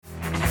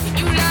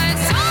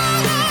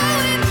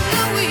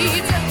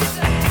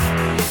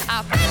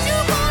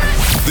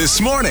This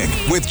Morning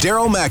with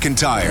Daryl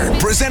McIntyre,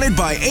 presented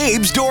by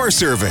Abe's Door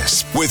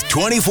Service, with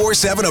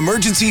 24/7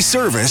 emergency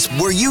service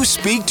where you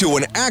speak to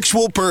an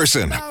actual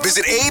person.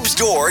 Visit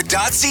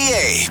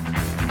abesdoor.ca.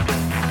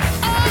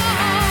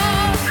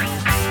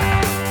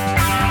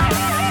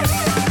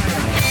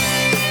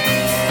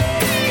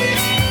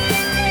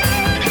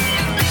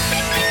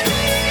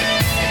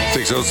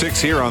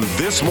 6:06 here on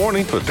This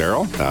Morning with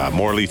Daryl.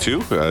 Morley, too,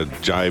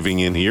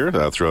 jiving in here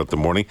throughout the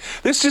morning.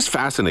 This just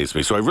fascinates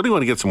me, so I really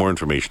want to get some more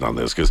information on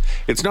this, because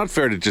it's not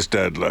fair to just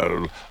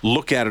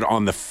look at it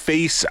on the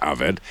face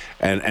of it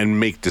and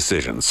make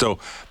decisions. So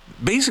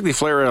basically,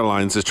 Flair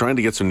Airlines is trying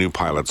to get some new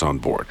pilots on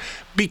board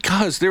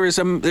because there's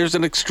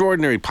an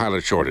extraordinary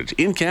pilot shortage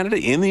in Canada,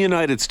 in the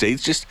United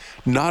States, just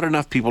not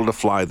enough people to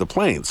fly the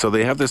plane. So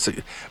they have this,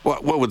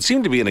 what would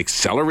seem to be an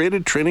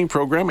accelerated training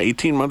program,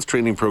 18 months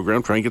training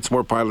program, trying to get some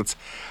more pilots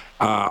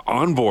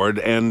on board.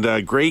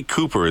 And Gray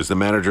Cooper is the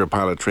manager of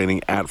pilot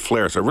training at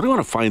Flair. So I really want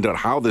to find out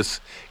how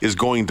this is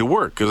going to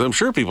work, because I'm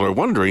sure people are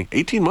wondering,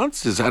 18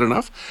 months, is that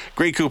enough?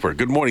 Gray Cooper,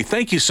 good morning.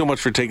 Thank you so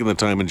much for taking the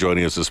time and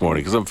joining us this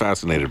morning, because I'm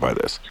fascinated by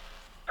this.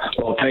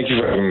 Well, thank you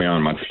for having me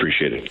on. Much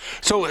appreciated.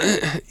 So,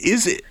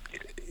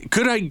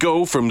 could I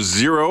go from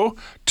 0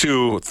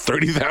 to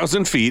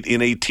 30,000 feet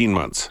in 18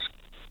 months?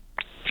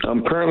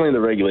 Currently, the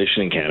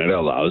regulation in Canada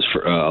allows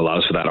for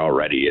that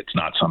already. It's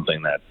not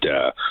something that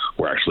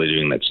we're actually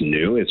doing that's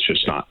new. It's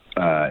just not.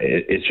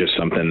 It's just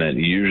something that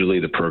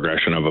usually the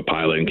progression of a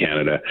pilot in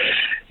Canada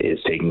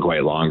is taking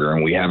quite longer,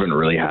 and we haven't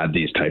really had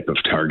these type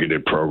of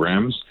targeted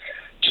programs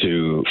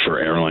for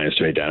airlines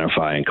to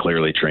identify and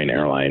clearly train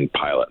airline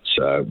pilots.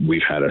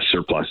 We've had a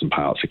surplus in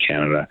pilots in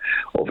Canada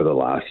over the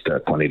last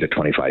 20 to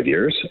 25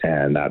 years,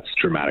 and that's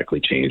dramatically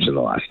changed in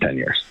the last 10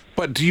 years.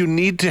 But do you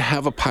need to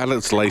have a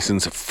pilot's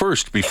license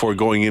first before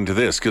going into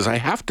this? Because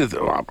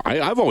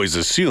I've always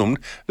assumed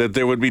that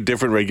there would be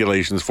different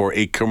regulations for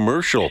a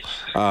commercial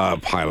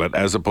pilot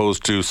as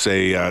opposed to,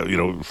 say,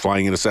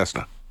 flying in a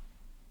Cessna.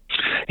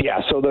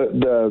 Yeah, so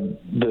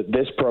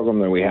this program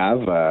that we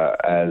have,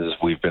 as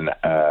we've been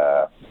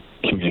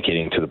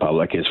communicating to the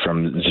public, is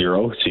from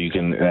 0. So you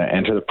can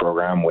enter the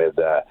program with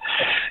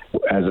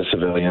as a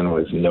civilian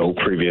with no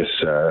previous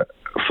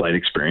flight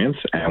experience,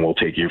 and we'll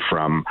take you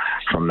from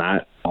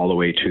that all the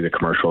way to the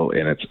commercial,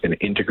 and it's an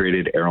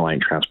integrated airline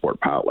transport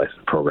pilot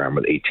license program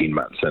with 18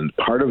 months. And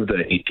part of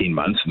the 18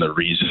 months, and the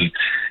reason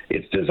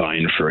it's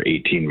designed for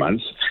 18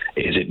 months,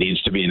 is it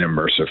needs to be an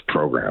immersive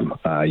program.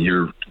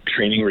 Your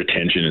training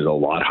retention is a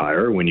lot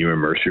higher when you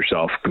immerse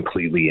yourself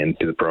completely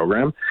into the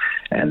program,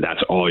 and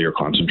that's all you're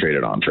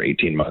concentrated on for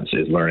 18 months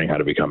is learning how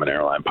to become an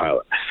airline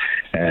pilot.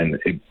 And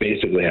it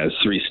basically has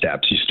 3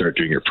 steps. You start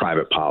doing your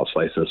private pilot's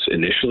license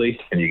initially,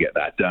 and you get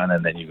that done,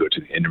 and then you go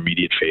to the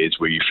intermediate phase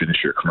where you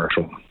finish your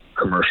commercial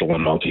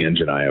and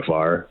multi-engine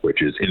IFR,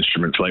 which is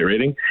instrument flight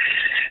rating.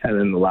 And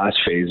then the last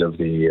phase of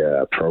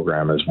the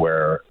program is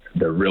where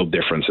the real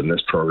difference in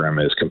this program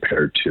is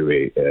compared to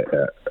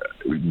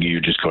you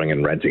just going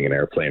and renting an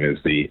airplane,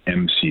 is the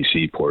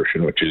MCC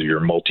portion, which is your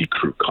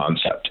multi-crew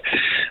concept,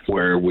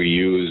 where we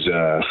use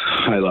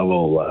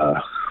high-level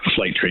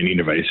flight training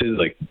devices,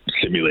 like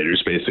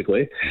simulators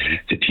basically,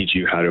 to teach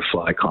you how to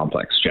fly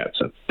complex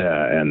jets.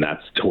 And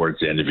that's towards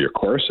the end of your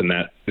course, and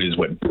that is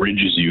what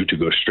bridges you to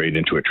go straight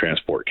into a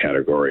transport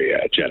category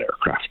jet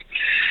aircraft.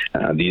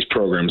 These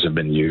programs have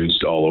been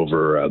used all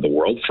over the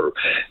world for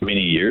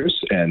many years,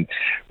 and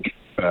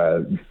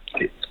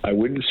I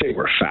wouldn't say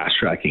we're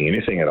fast-tracking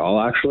anything at all,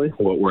 actually.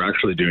 What we're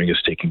actually doing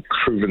is taking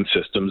proven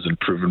systems and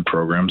proven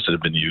programs that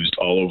have been used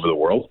all over the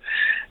world,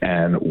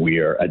 and we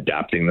are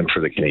adapting them for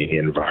the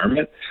Canadian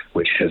environment,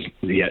 which has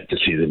yet to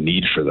see the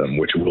need for them,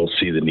 which we'll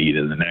see the need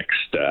in the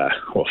next,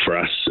 for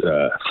us,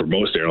 for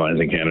most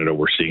airlines in Canada,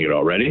 we're seeing it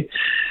already,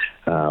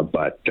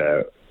 but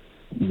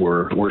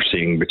we're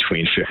seeing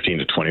between 15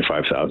 to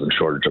 25,000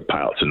 shortage of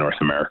pilots in North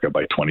America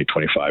by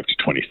 2025 to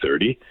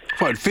 2030.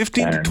 What,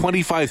 15 to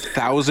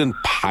 25,000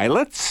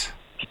 pilots?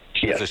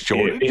 Yes, a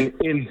shortage?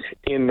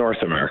 In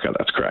North America,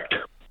 that's correct.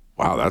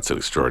 Wow, that's an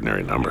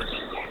extraordinary number.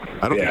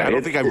 I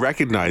don't think I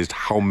recognized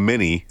how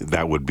many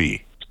that would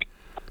be.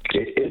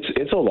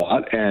 It's a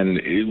lot, and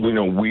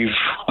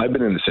I've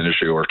been in this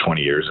industry over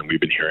 20 years, and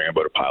we've been hearing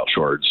about a pilot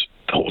shortage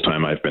the whole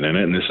time I've been in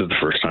it, and this is the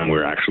first time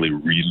we're actually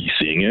really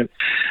seeing it.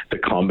 The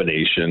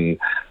combination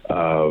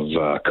of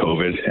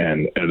COVID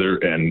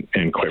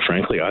and quite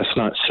frankly, us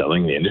not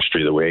selling the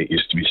industry the way it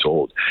used to be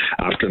sold.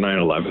 After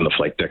 9/11, the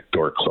flight deck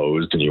door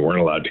closed, and you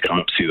weren't allowed to come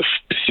up see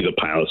the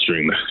pilots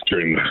during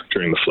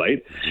the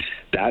flight.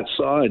 That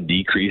saw a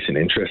decrease in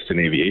interest in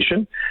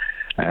aviation.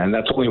 And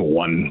that's only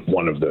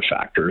one of the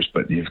factors,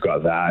 but you've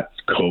got that,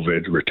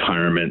 COVID,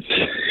 retirement,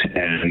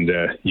 and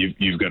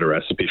you've got a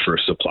recipe for a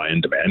supply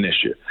and demand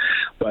issue.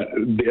 But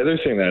the other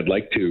thing that I'd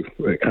like to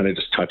kind of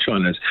just touch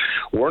on is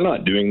we're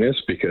not doing this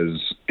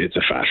because it's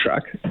a fast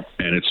track,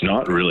 and it's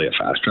not really a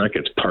fast track.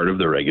 It's part of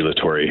the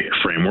regulatory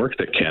framework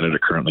that Canada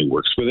currently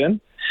works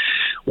within.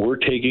 we're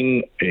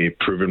taking a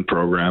proven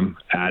program,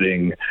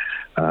 adding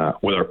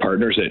with our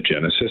partners at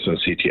Genesis and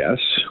CTS,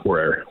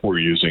 where we're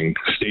using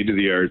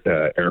state-of-the-art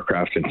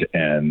aircraft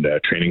and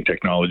training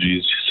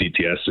technologies.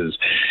 CTS is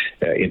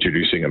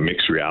introducing a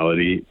mixed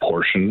reality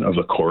portion of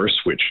the course,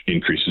 which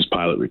increases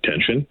pilot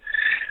retention.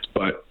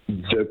 But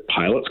the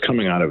pilots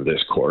coming out of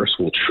this course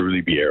will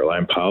truly be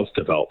airline pilots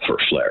developed for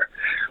Flair.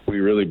 We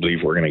really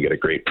believe we're going to get a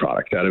great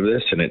product out of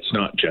this, and it's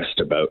not just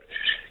about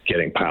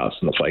getting pilots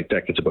on the flight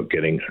deck. It's about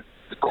getting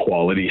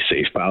quality,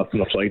 safe pilots on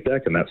the flight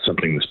deck, and that's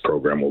something this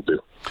program will do.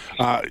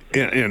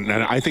 And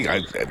I think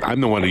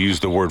I'm the one who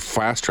used the word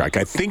fast track.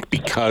 I think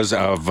because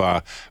of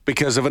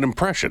an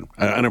impression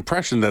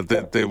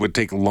that would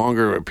take a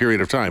longer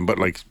period of time. But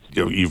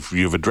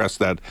you've addressed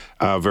that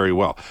very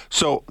well.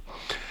 So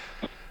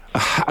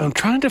I'm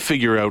trying to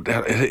figure out,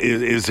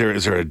 is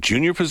there a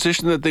junior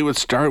position that they would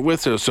start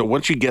with? So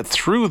once you get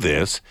through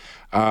this,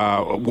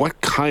 what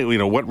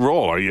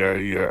role are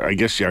you? I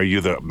guess, are you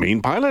the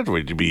main pilot?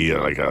 Would you be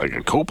like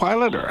a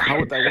co-pilot, or how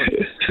would that work?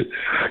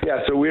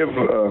 Yeah, so we have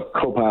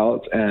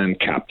co-pilots and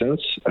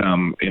captains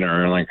in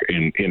our airline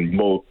in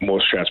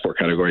most transport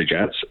category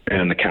jets,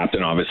 and the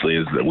captain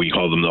obviously we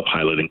call them the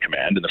pilot in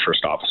command, and the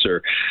first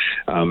officer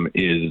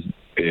is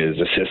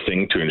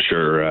assisting to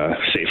ensure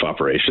safe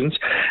operations.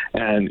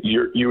 And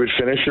you would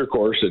finish your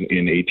course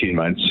in 18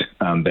 months.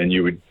 Then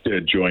you would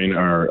join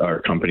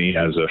our company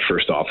as a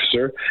first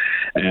officer.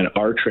 And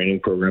our training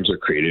programs are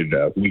created,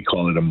 we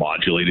call it a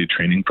modulated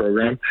training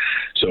program.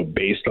 So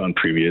based on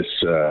previous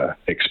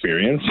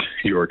experience,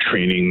 your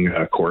training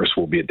course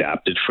will be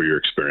adapted for your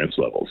experience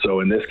level. So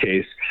in this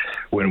case,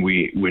 when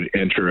we would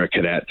enter a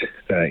cadet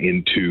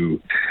into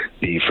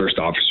the first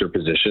officer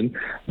position,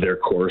 their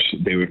course,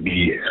 they would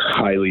be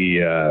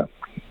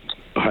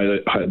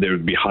there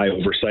would be high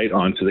oversight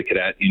onto the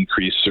cadet,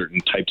 increase certain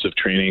types of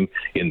training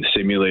in the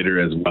simulator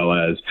as well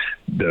as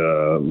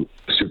the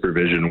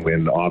supervision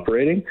when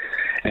operating.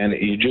 And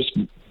you just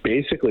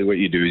basically what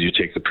you do is you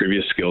take the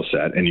previous skill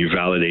set and you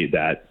validate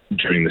that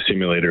during the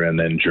simulator and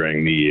then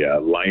during the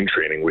line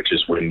training, which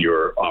is when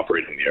you're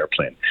operating the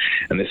airplane.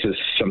 And this is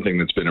something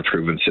that's been a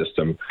proven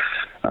system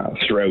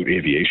throughout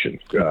aviation,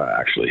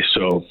 actually.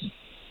 So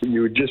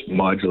you would just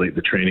modulate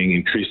the training,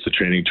 increase the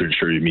training to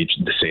ensure you meet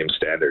the same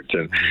standards.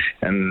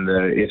 And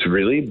it's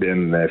really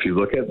been, if you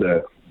look at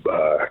the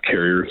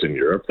carriers in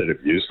Europe that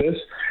have used this,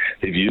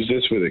 they've used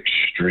this with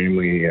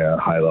extremely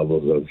high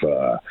levels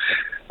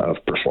of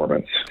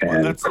performance.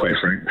 And quite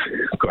frankly,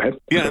 go ahead.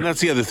 Yeah, and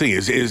that's the other thing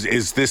is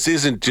this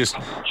isn't just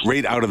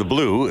right out of the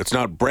blue. It's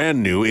not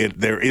brand new.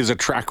 There is a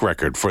track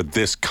record for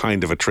this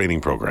kind of a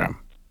training program.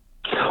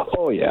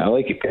 Oh yeah,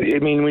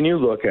 when you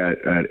look at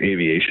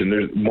aviation,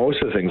 there's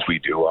most of the things we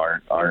do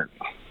aren't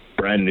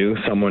brand new.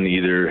 Someone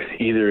either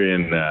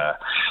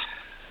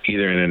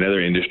in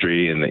another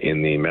industry,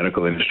 in the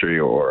medical industry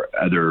or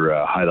other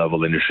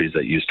high-level industries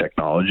that use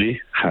technology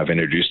have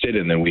introduced it,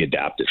 and then we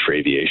adapt it for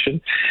aviation.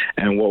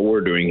 And what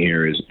we're doing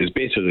here is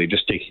basically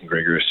just taking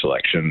rigorous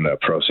selection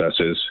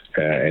processes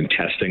and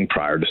testing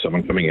prior to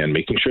someone coming in,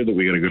 making sure that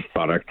we get a good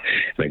product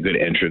and a good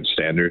entrance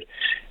standard,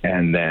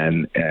 and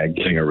then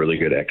getting a really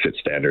good exit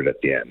standard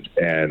at the end.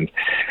 And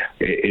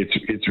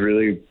it's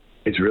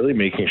really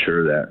making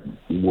sure that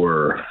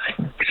we're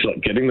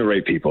getting the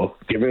right people,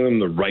 giving them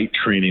the right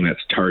training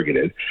that's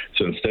targeted.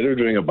 So instead of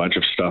doing a bunch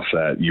of stuff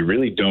that you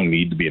really don't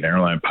need to be an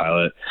airline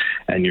pilot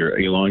and you're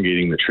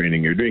elongating the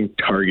training, you're doing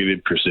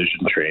targeted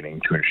precision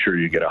training to ensure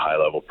you get a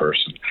high-level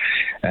person.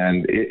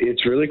 And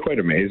it's really quite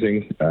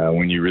amazing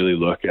when you really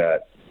look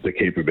at the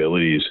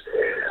capabilities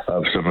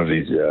of some of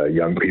these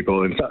young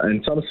people and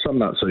some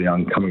not so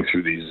young coming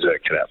through these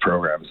cadet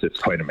programs.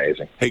 It's quite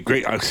amazing. Hey,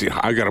 great.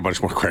 I've got a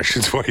bunch more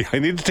questions for you. I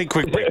need to take a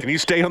quick break. Can you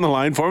stay on the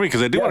line for me?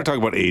 Because I do want to talk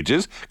about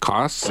ages,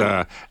 costs,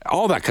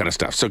 all that kind of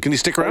stuff. So can you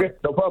stick around? Okay,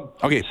 no problem.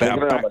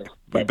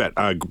 Okay,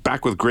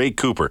 back with Greg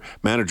Cooper,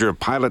 Manager of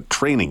Pilot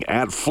Training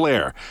at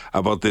Flair,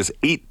 about this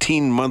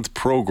 18-month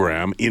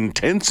program,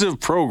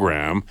 intensive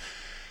program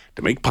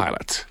to make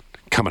pilots.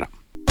 Coming up.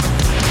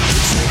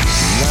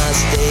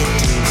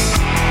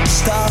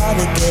 Start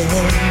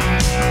again.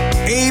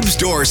 Abe's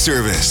Door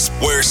Service,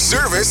 where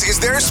service is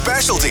their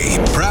specialty.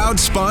 Proud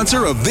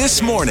sponsor of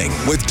This Morning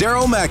with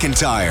Daryl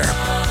McIntyre.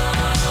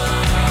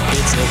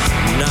 It's a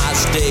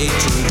nice day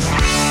to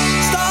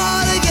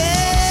start again.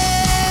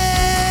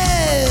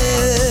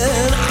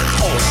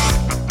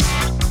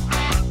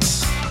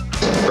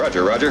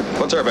 Roger.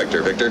 What's our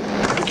vector, Victor?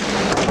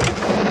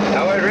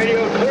 Howard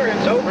radio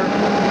clearance over.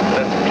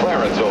 That's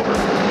Clarence over.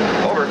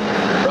 Over.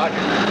 Roger.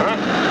 Huh?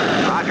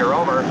 Roger,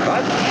 over.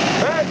 What?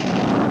 Hey.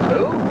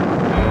 Who?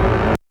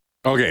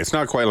 Okay, it's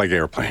not quite like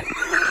airplane.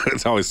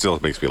 It always still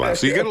makes me laugh.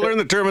 So you got to learn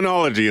the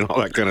terminology and all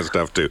that kind of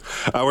stuff too.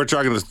 We're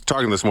talking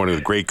this morning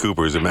with Greg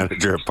Cooper, who's a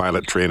manager of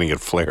pilot training at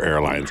Flair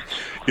Airlines.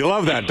 You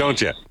love that,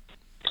 don't you?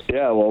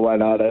 Yeah, well, why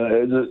not?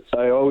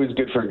 I always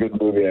good for a good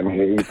movie. I mean,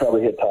 you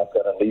probably hit Top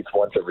Gun at least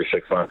once every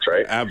 6 months,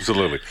 right?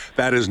 Absolutely.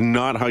 That is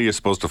not how you're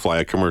supposed to fly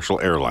a commercial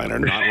airliner.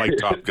 Not like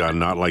Top Gun,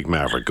 not like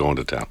Maverick going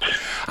to town.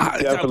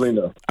 Definitely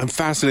no. I'm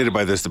fascinated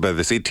by this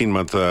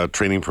 18-month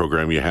training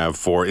program you have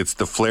it's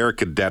the Flair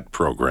Cadet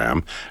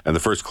Program, and the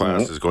first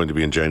class is going to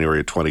be in January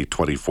of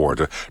 2024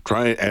 to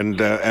try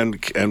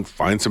and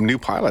find some new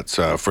pilots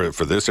for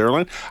this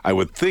airline. I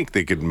would think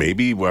they could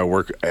maybe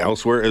work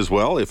elsewhere as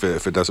well if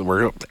it doesn't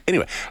work out.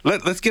 Anyway,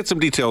 let's get some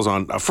details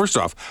on. First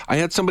off, I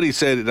had somebody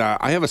say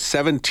I have a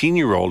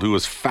 17-year-old who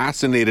was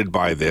fascinated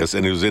by this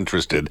and who's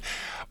interested.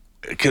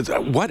 Because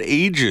what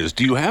ages?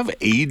 Do you have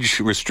age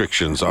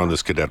restrictions on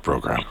this cadet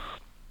program?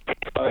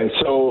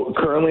 So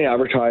currently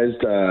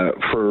advertised on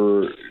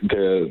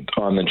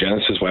the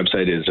Genesis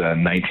website is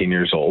 19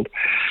 years old.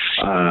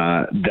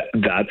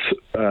 That's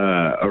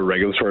a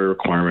regulatory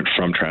requirement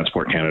from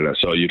Transport Canada.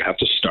 So you'd have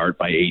to start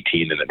by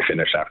 18 and then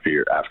finish after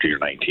you're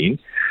 19.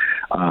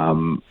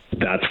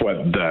 That's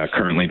what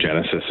currently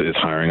Genesis is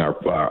hiring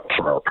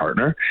for our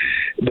partner.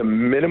 The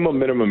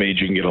minimum age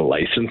you can get a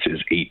license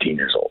is 18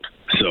 years old.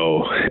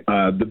 So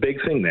the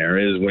big thing there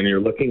is when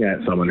you're looking at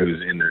someone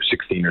who's in their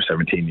 16 or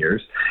 17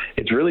 years,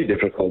 it's really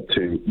difficult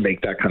to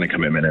make that kind of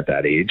commitment at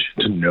that age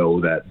to know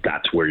that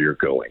that's where you're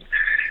going.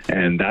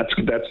 And that's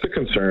the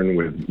concern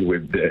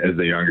as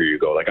the younger you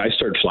go. Like I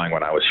started flying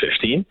when I was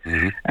 15,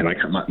 and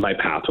my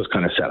path was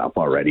kind of set up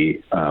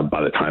already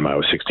by the time I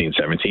was 16,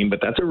 17. But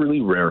that's a really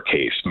rare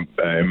case.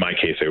 In my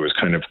case, it was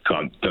kind of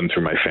done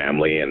through my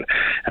family, and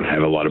I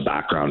have a lot of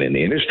background in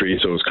the industry,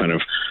 so it was kind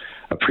of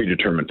a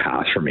predetermined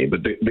path for me.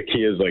 But the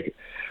key is like,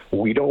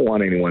 we don't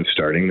want anyone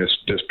starting this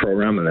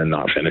program and then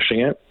not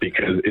finishing it,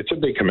 because it's a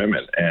big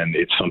commitment and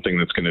it's something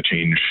that's going to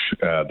change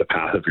the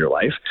path of your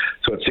life.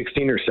 So at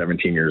 16 or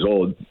 17 years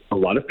old, a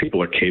lot of people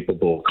are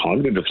capable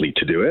cognitively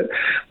to do it,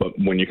 but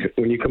when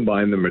you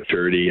combine the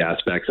maturity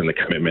aspects and the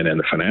commitment and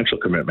the financial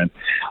commitment,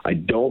 I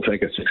don't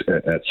think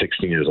at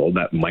 16 years old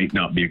that might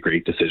not be a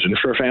great decision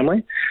for a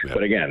family. Yeah.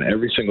 But again,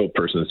 every single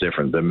person is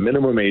different. The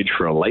minimum age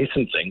for a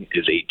licensing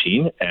is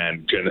 18,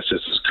 and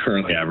Genesis is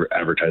currently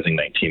advertising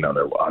 19 on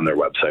their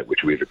website,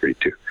 which we've agreed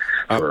to.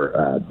 I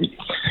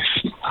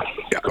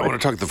want to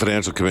talk the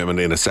financial commitment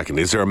in a second.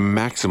 Is there a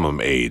maximum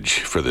age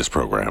for this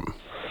program?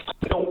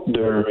 No,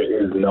 there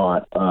is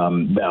not.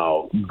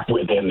 Now,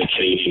 within the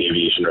Canadian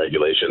aviation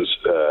regulations,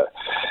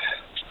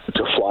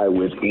 to fly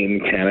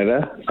within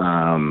Canada,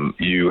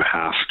 you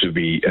have to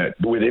be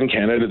within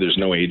Canada. There's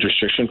no age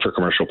restriction for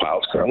commercial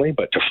pilots currently,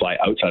 but to fly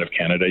outside of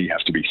Canada, you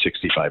have to be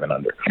 65 and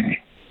under.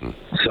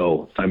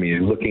 So, I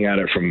mean, looking at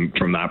it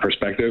from that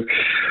perspective,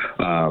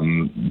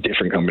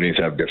 different companies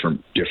have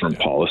different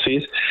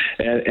policies,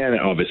 and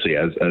obviously,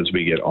 as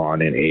we get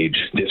on in age,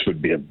 this would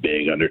be a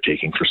big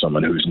undertaking for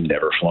someone who's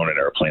never flown an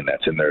airplane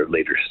that's in their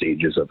later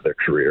stages of their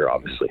career,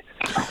 obviously.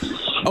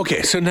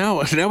 Okay, so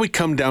now we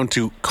come down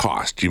to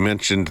cost. You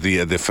mentioned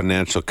the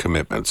financial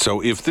commitment.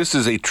 So, if this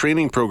is a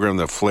training program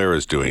that Flair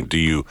is doing, do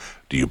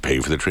you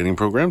pay for the training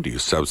program? Do you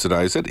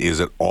subsidize it?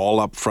 Is it all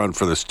up front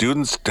for the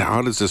students?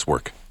 How does this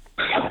work?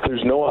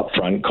 There's no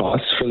upfront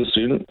costs for the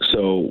student.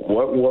 So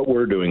what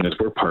we're doing is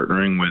we're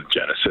partnering with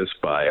Genesis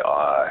by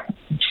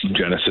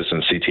Genesis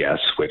and CTS,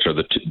 which are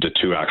the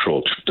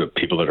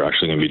people that are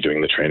actually going to be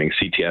doing the training.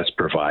 CTS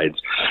provides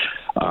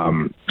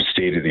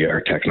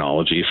state-of-the-art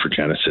technology for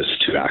Genesis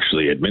to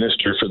actually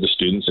administer for the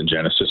students, and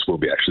Genesis will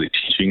be actually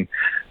teaching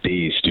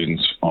the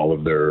students all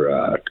of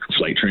their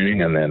flight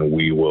training, and then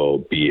we will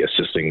be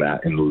assisting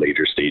that in the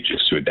later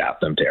stages to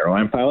adapt them to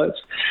airline pilots.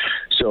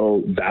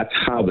 So that's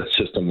how the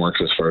system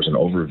works as far as an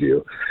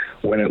overview.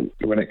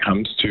 When it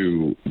comes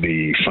to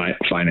the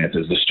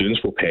finances, the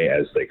students will pay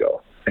as they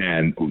go.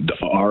 And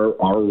our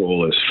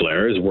role as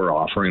Flair is we're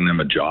offering them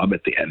a job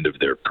at the end of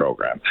their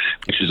program,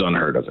 which is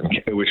unheard of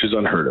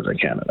in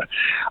Canada.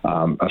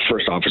 A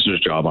first officer's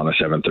job on a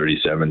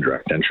 737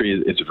 direct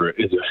entry is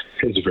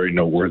a very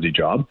noteworthy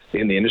job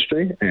in the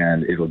industry,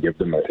 and it'll give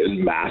them a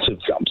massive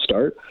jump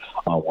start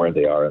on where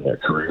they are in their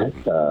career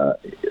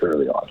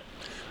early on.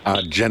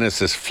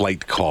 Genesis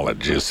Flight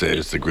College is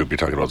the group you're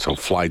talking about, so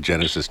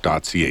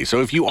flygenesis.ca.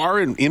 So if you are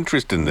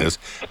interested in this,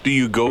 do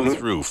you go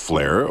through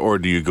Flair or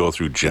do you go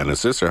through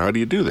Genesis, or how do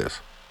you do this?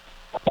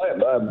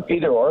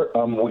 Either or.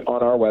 On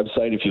our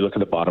website, if you look at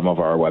the bottom of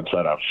our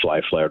website on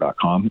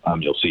flyflair.com,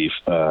 you'll see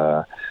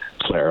Flair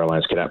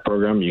Airlines Cadet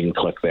Program. You can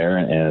click there,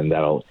 and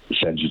that'll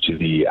send you to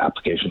the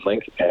application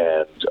link.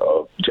 And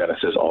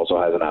Genesis also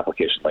has an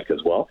application link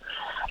as well,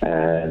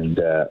 and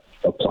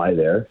apply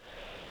there.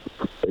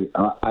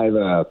 I have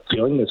a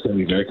feeling it's going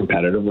to be very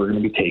competitive. We're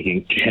going to be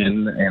taking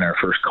 10 in our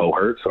first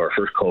cohort. So our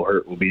first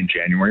cohort will be in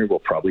January. We'll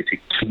probably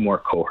take 2 more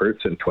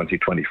cohorts in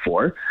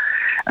 2024.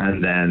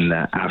 And then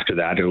after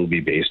that, it will be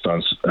based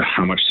on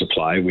how much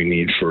supply we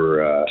need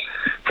for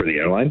the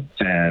airline.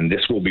 And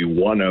this will be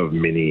one of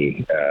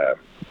many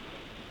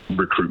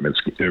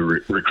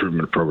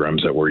recruitment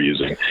programs that we're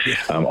using.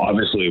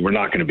 Obviously, we're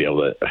not going to be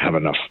able to have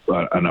enough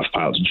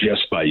pilots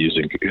just by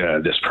using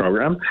this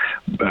program.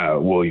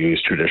 We'll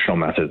use traditional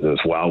methods as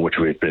well, which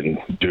we've been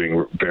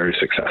doing very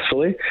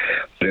successfully.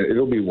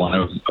 It'll be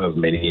one of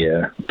many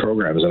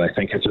programs, and I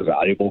think it's a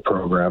valuable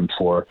program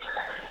for.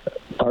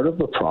 Part of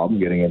the problem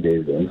getting into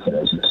aviation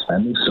is you're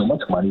spending so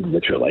much money to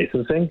get your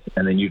licensing,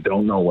 and then you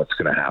don't know what's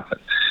going to happen.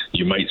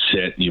 You might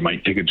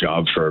take a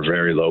job for a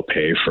very low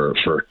pay for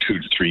 2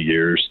 to 3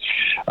 years,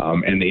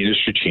 and the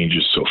industry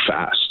changes so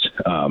fast.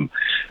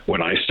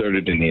 When I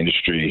started in the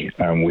industry,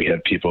 we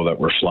had people that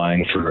were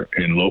flying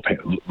in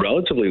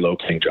relatively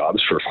low-paying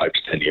jobs for 5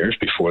 to 10 years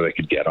before they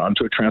could get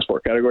onto a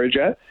transport category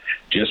jet,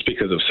 just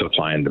because of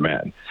supply and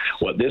demand.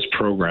 What this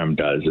program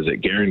does is it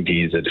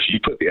guarantees that if you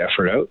put the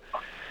effort out,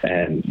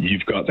 and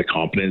you've got the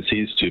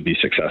competencies to be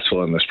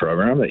successful in this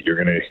program, that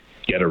you're going to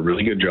get a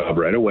really good job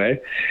right away,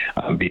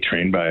 be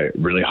trained by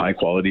really high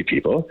quality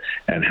people,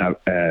 and have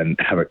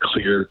a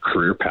clear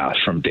career path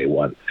from day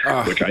one,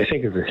 which I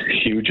think is a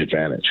huge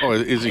advantage. Oh,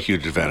 it is a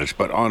huge advantage.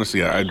 But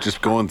honestly, I'm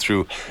just going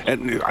through,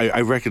 and I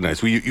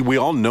recognize we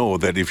all know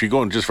that if you're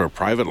going just for a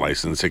private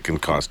license, it can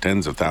cost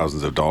tens of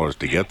thousands of dollars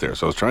to get there.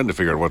 So I was trying to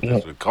figure out what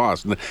this would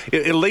cost, and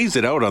it lays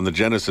it out on the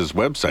Genesis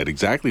website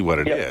exactly what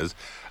it is.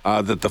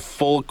 That the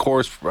full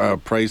course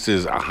price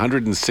is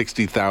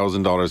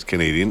 $160,000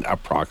 Canadian,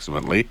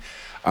 approximately.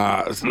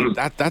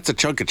 That's a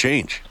chunk of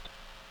change.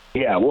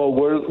 Yeah, well,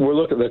 we're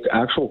looking at the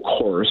actual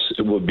course.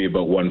 It would be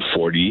about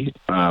 $140,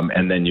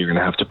 and then you're going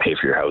to have to pay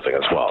for your housing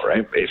as well,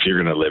 right? If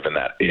you're going to live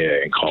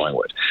in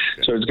Collingwood,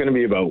 so it's going to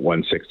be about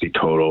 $160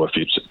 total. If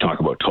you talk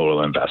about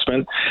total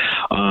investment,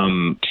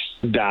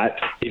 that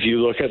if you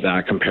look at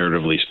that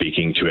comparatively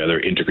speaking to other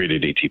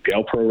integrated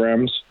ATPL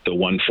programs, the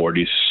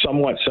 140 is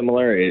somewhat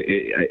similar.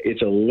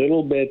 It's a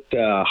little bit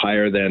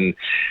higher than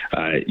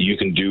you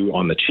can do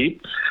on the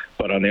cheap.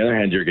 But on the other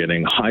hand, you're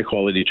getting high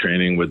quality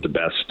training with the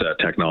best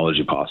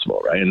technology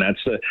possible, right? And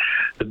that's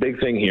the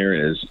big thing here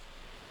is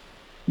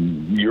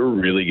you're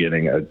really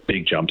getting a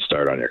big jump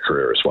start on your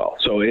career as well.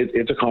 So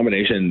it's a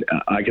combination.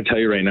 I can tell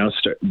you right now,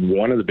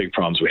 one of the big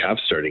problems we have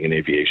starting in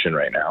aviation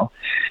right now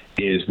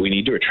is we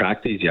need to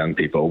attract these young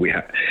people.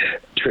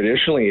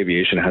 Traditionally,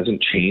 aviation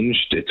hasn't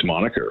changed its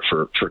moniker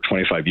for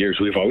 25 years.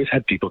 We've always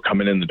had people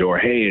coming in the door.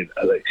 Hey,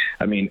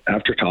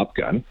 after Top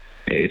Gun,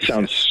 it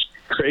sounds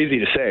crazy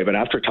to say, but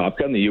after Top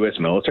Gun, the U.S.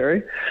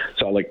 military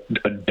saw like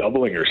a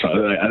doubling or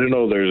something. I don't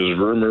know. There's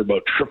rumor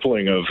about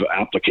tripling of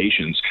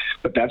applications,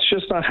 but that's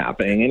just not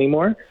happening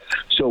anymore.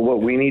 So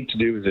what we need to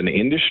do as an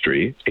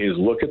industry is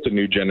look at the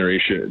new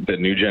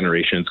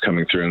generations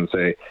coming through and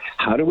say,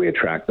 how do we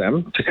attract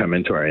them to come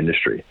into our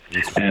industry?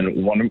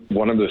 And one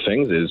of the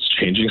things is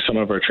changing some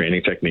of our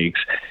training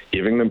techniques,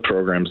 giving them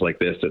programs like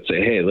this that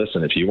say, hey,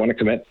 listen, if you want to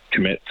commit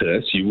to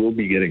this, you will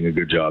be getting a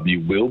good job.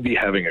 You will be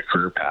having a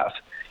career path.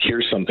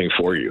 Here's something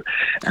for you.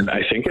 And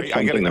I think it's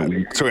something that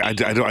we... Sorry, I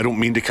don't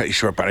mean to cut you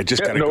short, but I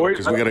just got to go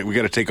because we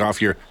got to take off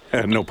here.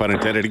 No pun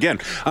intended again.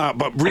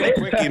 But really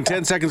quick, in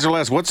 10 seconds or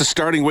less, what's the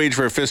starting wage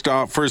for a first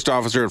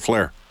officer at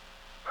Flair?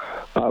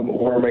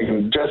 We're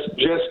making just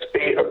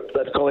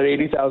let's call it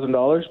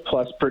 $80,000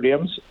 plus per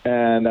diems,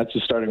 and that's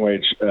the starting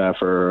wage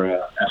for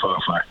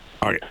FOFI.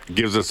 All right,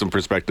 gives us some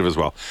perspective as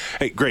well.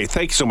 Hey, great.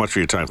 Thanks so much for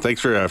your time.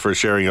 Thanks for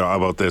sharing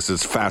about this.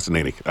 It's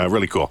fascinating.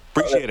 Really cool.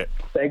 Appreciate it.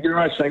 Thank you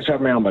very much. Thanks for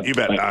having me on, bud. You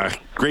bet.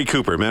 Gray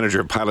Cooper,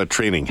 Manager of Pilot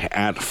Training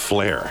at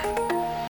Flair.